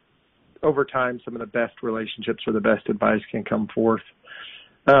 over time, some of the best relationships or the best advice can come forth.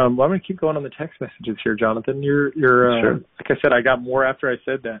 Well, I'm going to keep going on the text messages here, Jonathan. You're sure. Like I said, I got more after I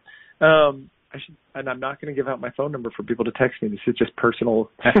said that. And I'm not going to give out my phone number for people to text me. This is just personal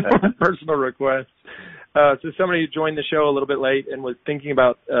requests. So somebody who joined the show a little bit late and was thinking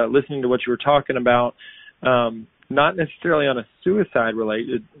about listening to what you were talking about, not necessarily on a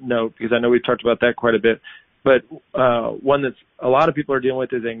suicide-related note, because I know we've talked about that quite a bit, but one that's a lot of people are dealing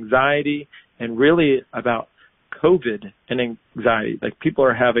with is anxiety, and really about COVID and anxiety. Like, people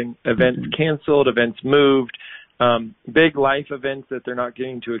are having events canceled, events moved, big life events that they're not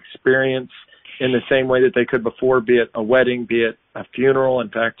getting to experience in the same way that they could before, be it a wedding, be it a funeral. In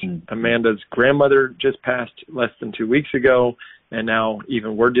fact, Amanda's grandmother just passed less than 2 weeks ago, and now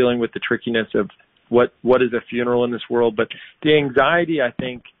even we're dealing with the trickiness of what is a funeral in this world. But the anxiety, I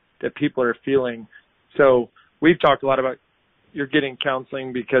think, that people are feeling. So we've talked a lot about you're getting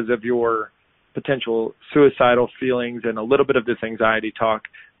counseling because of your potential suicidal feelings and a little bit of this anxiety talk.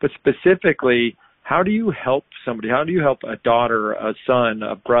 But specifically, how do you help somebody? How do you help a daughter, a son,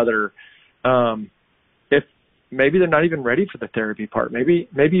 a brother, if maybe they're not even ready for the therapy part? Maybe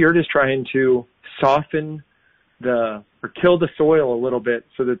you're just trying to soften or kill the soil a little bit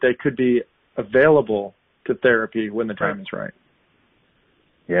so that they could be available to therapy when the time is right.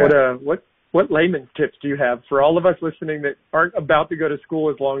 Yeah. What layman's tips do you have for all of us listening that aren't about to go to school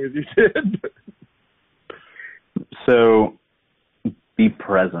as long as you did? So, be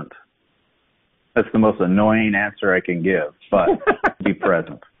present. That's the most annoying answer I can give, but be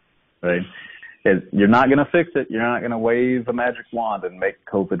present, right? You're not going to fix it. You're not going to wave a magic wand and make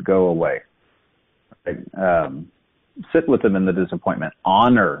COVID go away. Right? Sit with them in the disappointment.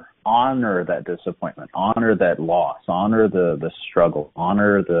 Honor that disappointment. Honor that loss. Honor the struggle.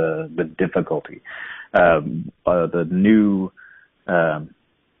 Honor the difficulty. The new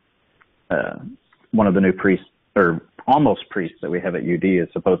one of the new priests, or almost priests, that we have at UD is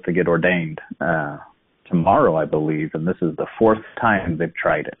supposed to get ordained tomorrow, I believe, and this is the fourth time they've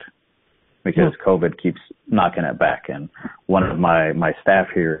tried it because COVID keeps knocking it back. And one of my staff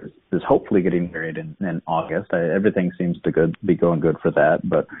here is hopefully getting married in August. Everything seems to be going good for that.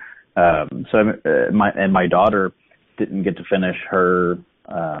 But my daughter didn't get to finish her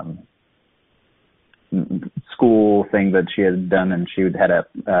school thing that she had done, and she had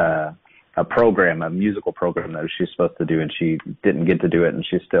a musical program that she's supposed to do, and she didn't get to do it, and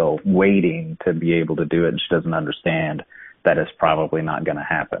she's still waiting to be able to do it, and she doesn't understand that it's probably not going to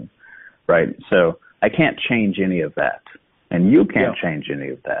happen, right? So I can't change any of that, and you can't change any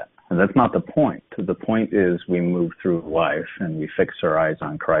of that, and that's not the point. The point is we move through life, and we fix our eyes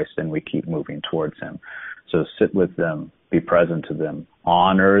on Christ, and we keep moving towards Him. So sit with them, be present to them,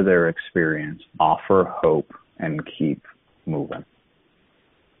 honor their experience, offer hope, and keep moving.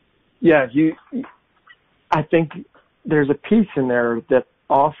 Yeah, I think there's a piece in there that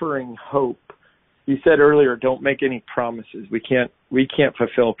offering hope. You said earlier, don't make any promises. We can't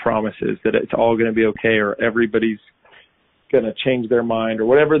fulfill promises that it's all going to be okay or everybody's going to change their mind or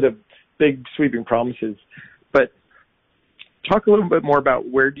whatever the big sweeping promises. But talk a little bit more about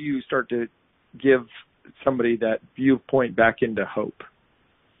where do you start to give somebody that viewpoint back into hope?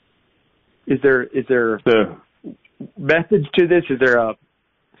 Is there the message to this? Is there a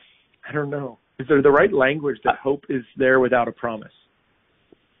I don't know. Is there the right language that hope is there without a promise?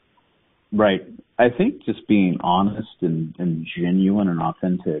 Right. I think just being honest and genuine and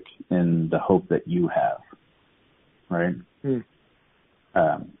authentic in the hope that you have, right? And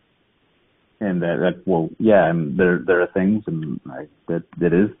there are things that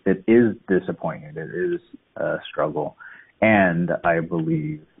it is disappointing. It is a struggle, and I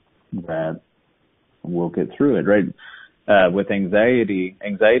believe that we'll get through it, right? With anxiety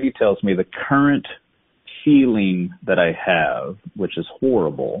tells me the current feeling that I have, which is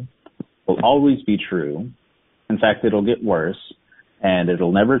horrible, will always be true. In fact, it'll get worse, and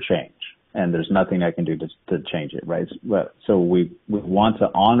it'll never change. And there's nothing I can do to change it, right? So we want to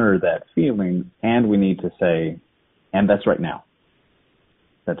honor that feeling, and we need to say, and that's right now.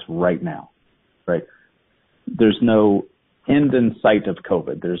 That's right now, right? There's no end in sight of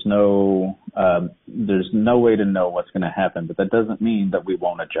COVID. There's no way to know what's going to happen, but that doesn't mean that we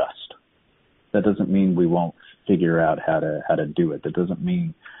won't adjust. That doesn't mean we won't figure out how to do it. That doesn't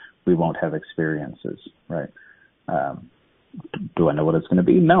mean we won't have experiences, right? Do I know what it's going to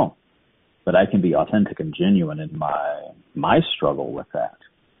be? No. But I can be authentic and genuine in my struggle with that.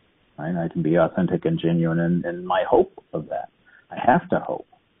 Right? I can be authentic and genuine in my hope of that. I have to hope.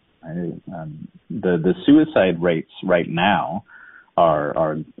 Right? The suicide rates right now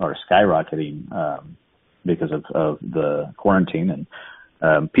are skyrocketing because of the quarantine,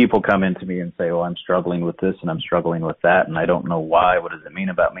 and people come into me and say, "Oh, I'm struggling with this and I'm struggling with that, and I don't know why. What does it mean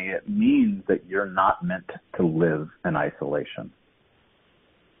about me?" It means that you're not meant to live in isolation.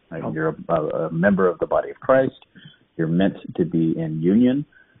 Right? You're a member of the body of Christ. You're meant to be in union,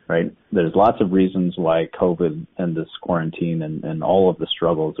 right? There's lots of reasons why COVID and this quarantine and all of the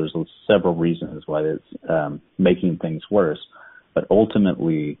struggles, there's several reasons why it's making things worse. But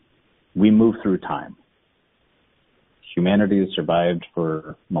ultimately, we move through time. Humanity has survived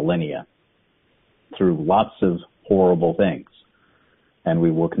for millennia through lots of horrible things, and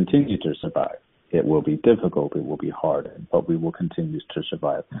we will continue to survive. It will be difficult, it will be hard, but we will continue to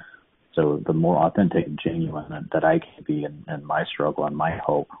survive. So the more authentic and genuine that I can be in my struggle and my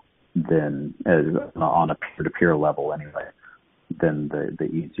hope, then on a peer-to-peer level anyway, then the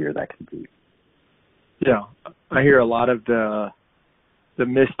easier that can be. Yeah, I hear a lot of the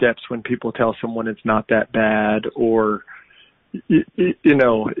missteps when people tell someone it's not that bad, or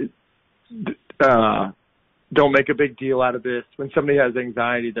don't make a big deal out of this. When somebody has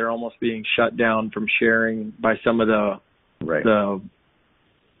anxiety, they're almost being shut down from sharing by some of the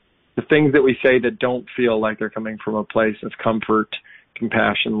things that we say that don't feel like they're coming from a place of comfort,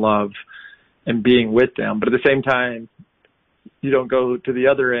 compassion, love, and being with them. But at the same time, you don't go to the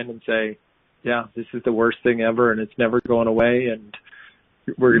other end and say, yeah, this is the worst thing ever and it's never going away and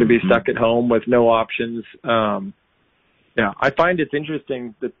we're going to be stuck at home with no options. I find it's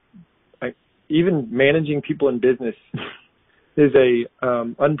interesting that even managing people in business is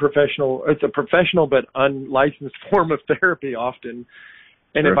unprofessional. It's a professional but unlicensed form of therapy often.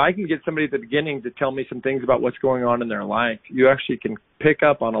 And If I can get somebody at the beginning to tell me some things about what's going on in their life, you actually can pick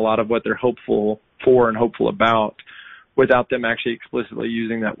up on a lot of what they're hopeful for and hopeful about without them actually explicitly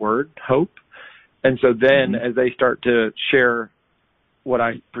using that word, hope. And so then as they start to share what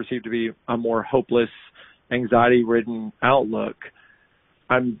I perceive to be a more hopeless, anxiety-ridden outlook,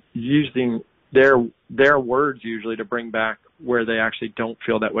 I'm using their words usually to bring back where they actually don't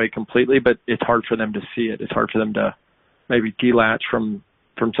feel that way completely, but it's hard for them to see it. It's hard for them to maybe delatch from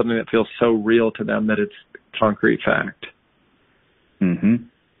something that feels so real to them that it's concrete fact.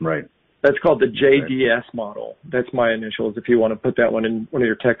 Right. That's called the JDS model. That's my initials if you want to put that one in one of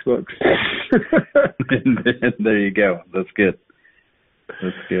your textbooks. There you go. That's good.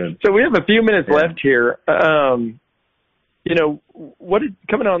 That's good. So we have a few minutes left here.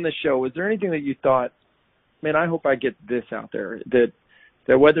 Coming on this show, was there anything that you thought, man, I hope I get this out there,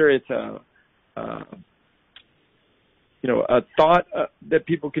 that whether it's a thought that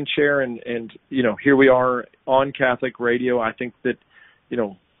people can share and here we are on Catholic radio. I think that,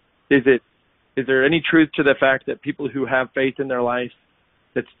 is there any truth to the fact that people who have faith in their life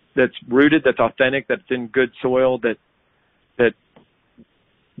that's rooted, that's authentic, that's in good soil, that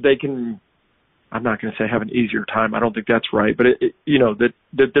they can, I'm not going to say have an easier time. I don't think that's right, but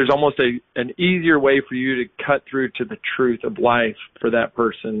that there's almost an easier way for you to cut through to the truth of life for that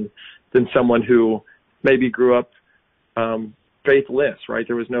person than someone who maybe grew up faithless, right?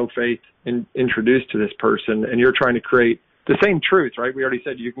 There was no faith introduced to this person, and you're trying to create the same truth, right? We already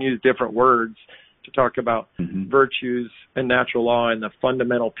said you can use different words to talk about virtues and natural law and the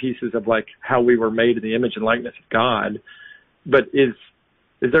fundamental pieces of like how we were made in the image and likeness of God. But is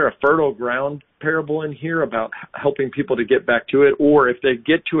is there a fertile ground parable in here about helping people to get back to it? Or if they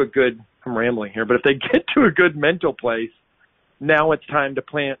get to a good, I'm rambling here, but if they get to a good mental place, now it's time to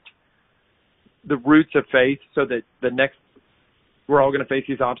plant the roots of faith so that we're all going to face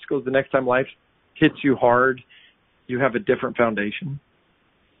these obstacles. The next time life hits you hard, you have a different foundation.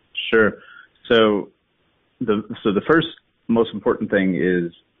 Sure. So the first most important thing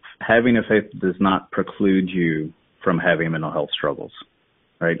is having a faith does not preclude you from having mental health struggles,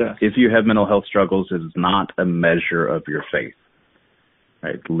 right? Yes. If you have mental health struggles, it is not a measure of your faith,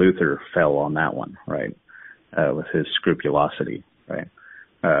 right? Luther fell on that one, right, with his scrupulosity, right?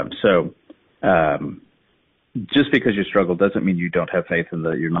 Just because you struggle doesn't mean you don't have faith and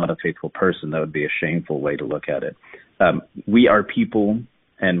that you're not a faithful person. That would be a shameful way to look at it. We are people,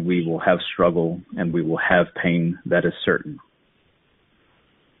 and we will have struggle, and we will have pain. That is certain.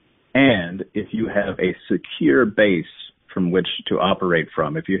 And if you have a secure base from which to operate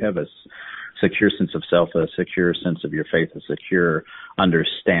from, if you have a secure sense of self, a secure sense of your faith, a secure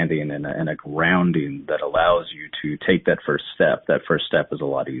understanding, and a grounding that allows you to take that first step is a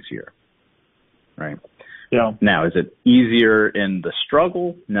lot easier, right? Yeah. Now, is it easier in the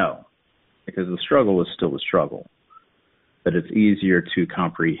struggle? No, because the struggle is still a struggle. But it's easier to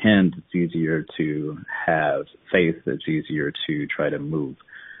comprehend. It's easier to have faith. It's easier to try to move.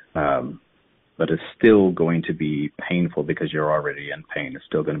 But it's still going to be painful because you're already in pain. It's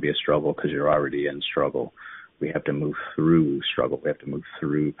still going to be a struggle because you're already in struggle. We have to move through struggle. We have to move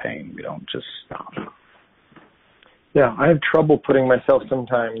through pain. We don't just stop. Yeah, I have trouble putting myself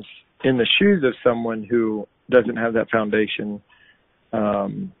sometimes in the shoes of someone who doesn't have that foundation,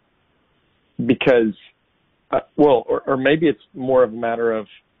 because, or maybe it's more of a matter of,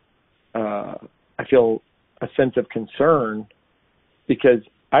 I feel a sense of concern because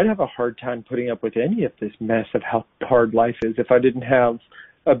I'd have a hard time putting up with any of this mess of how hard life is if I didn't have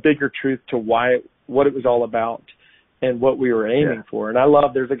a bigger truth to what it was all about and what we were aiming for.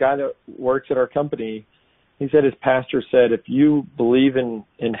 And there's a guy that works at our company. He said his pastor said, if you believe in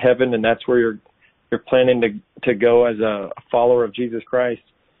heaven and that's where you're planning to go as a follower of Jesus Christ,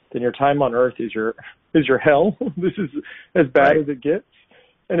 then your time on earth is your hell. This is as bad as it gets.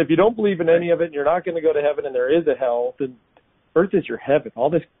 And if you don't believe in any of it and you're not going to go to heaven and there is a hell, then earth is your heaven. All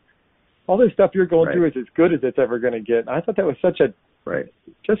this stuff you're going through is as good as it's ever going to get. And I thought that was such a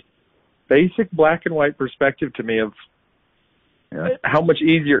just basic black and white perspective to me of how much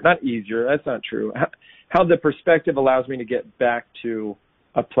not easier, that's not true, how the perspective allows me to get back to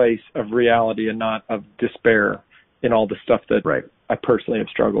a place of reality and not of despair in all the stuff that I personally have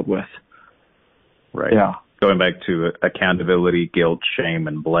struggled with. Right. Yeah. Going back to accountability, guilt, shame,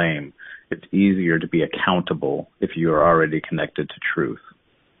 and blame, it's easier to be accountable if you are already connected to truth.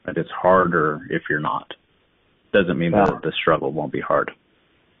 But it's harder if you're not. Doesn't mean that the struggle won't be hard.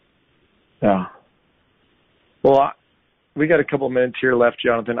 Yeah. Well, we got a couple of minutes here left,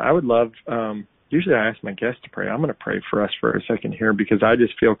 Jonathan. I would love, usually I ask my guests to pray. I'm going to pray for us for a second here because I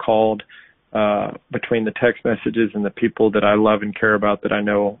just feel called between the text messages and the people that I love and care about that I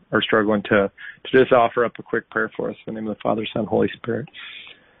know are struggling to just offer up a quick prayer for us. In the name of the Father, Son, Holy Spirit.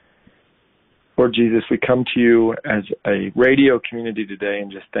 Lord Jesus, we come to you as a radio community today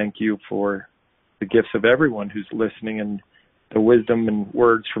and just thank you for the gifts of everyone who's listening and the wisdom and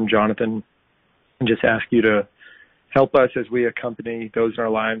words from Jonathan, and just ask you to help us as we accompany those in our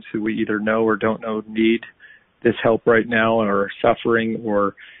lives who we either know or don't know need this help right now or are suffering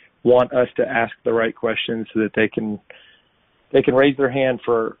or want us to ask the right questions so that they can raise their hand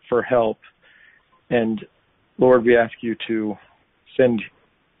for help. And Lord, we ask you to send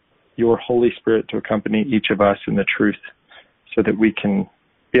your Holy Spirit to accompany each of us in the truth so that we can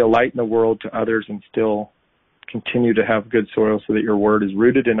be a light in the world to others and still continue to have good soil so that your word is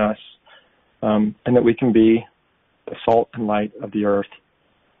rooted in us, and that we can be the salt and light of the earth.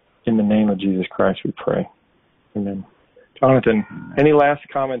 In the name of Jesus Christ, we pray. Amen. Jonathan, any last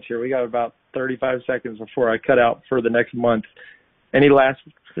comments here? We got about 35 seconds before I cut out for the next month. Any last?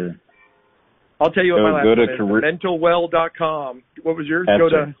 Sure. I'll tell you what my last one is. Mentalwell.com. What was yours? Go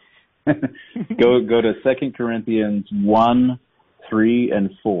to 2 Corinthians 1, 3,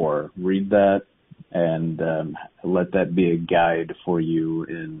 and 4. Read that and let that be a guide for you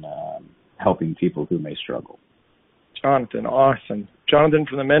in helping people who may struggle. Jonathan, awesome. Jonathan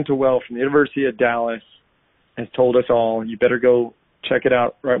from the Mental Well from the University of Dallas has told us all. You better go check it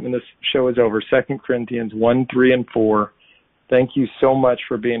out right when this show is over. 2 Corinthians 1, 3, and 4. Thank you so much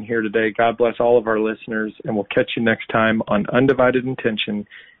for being here today. God bless all of our listeners, and we'll catch you next time on Undivided Intention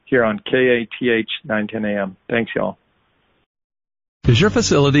here on KATH 910 AM. Thanks, y'all. Is your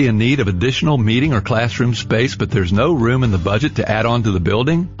facility in need of additional meeting or classroom space, but there's no room in the budget to add on to the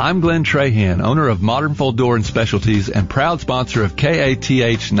building? I'm Glenn Trahan, owner of Modern Fold Door and Specialties and proud sponsor of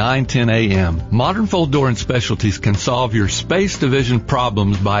KATH 910 AM. Modern Fold Door and Specialties can solve your space division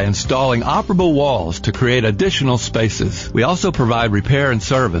problems by installing operable walls to create additional spaces. We also provide repair and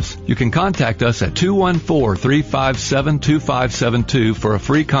service. You can contact us at 214-357-2572 for a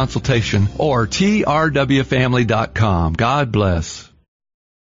free consultation or trwfamily.com. God bless.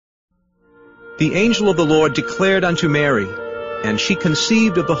 The angel of the Lord declared unto Mary, and she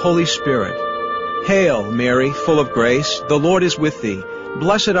conceived of the Holy Spirit. Hail, Mary, full of grace, the Lord is with thee.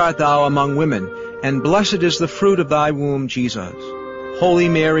 Blessed art thou among women, and blessed is the fruit of thy womb, Jesus. Holy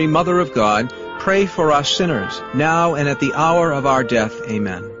Mary, Mother of God, pray for us sinners, now and at the hour of our death.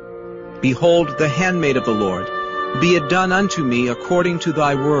 Amen. Behold, the handmaid of the Lord. Be it done unto me according to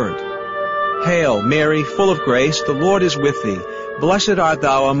thy word. Hail, Mary, full of grace, the Lord is with thee. Blessed art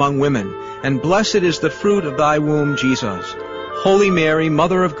thou among women, and blessed is the fruit of thy womb, Jesus. Holy Mary,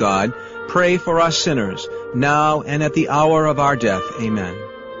 Mother of God, pray for us sinners, now and at the hour of our death. Amen.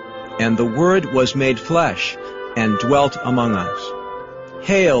 And the Word was made flesh, and dwelt among us.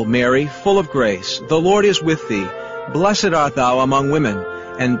 Hail, Mary, full of grace, the Lord is with thee. Blessed art thou among women,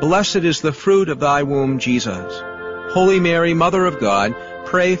 and blessed is the fruit of thy womb, Jesus. Holy Mary, Mother of God,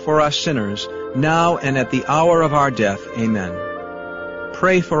 pray for us sinners, now and at the hour of our death. Amen.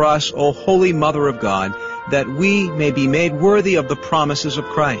 Pray for us, O Holy Mother of God, that we may be made worthy of the promises of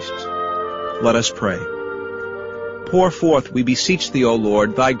Christ. Let us pray. Pour forth, we beseech thee, O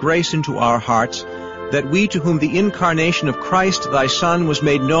Lord, thy grace into our hearts, that we, to whom the incarnation of Christ thy Son was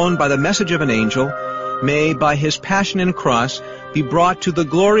made known by the message of an angel, may, by his passion and cross, be brought to the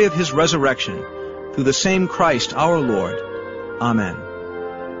glory of his resurrection, through the same Christ our Lord. Amen.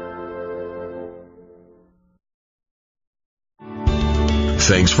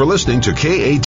 Thanks for listening to KATH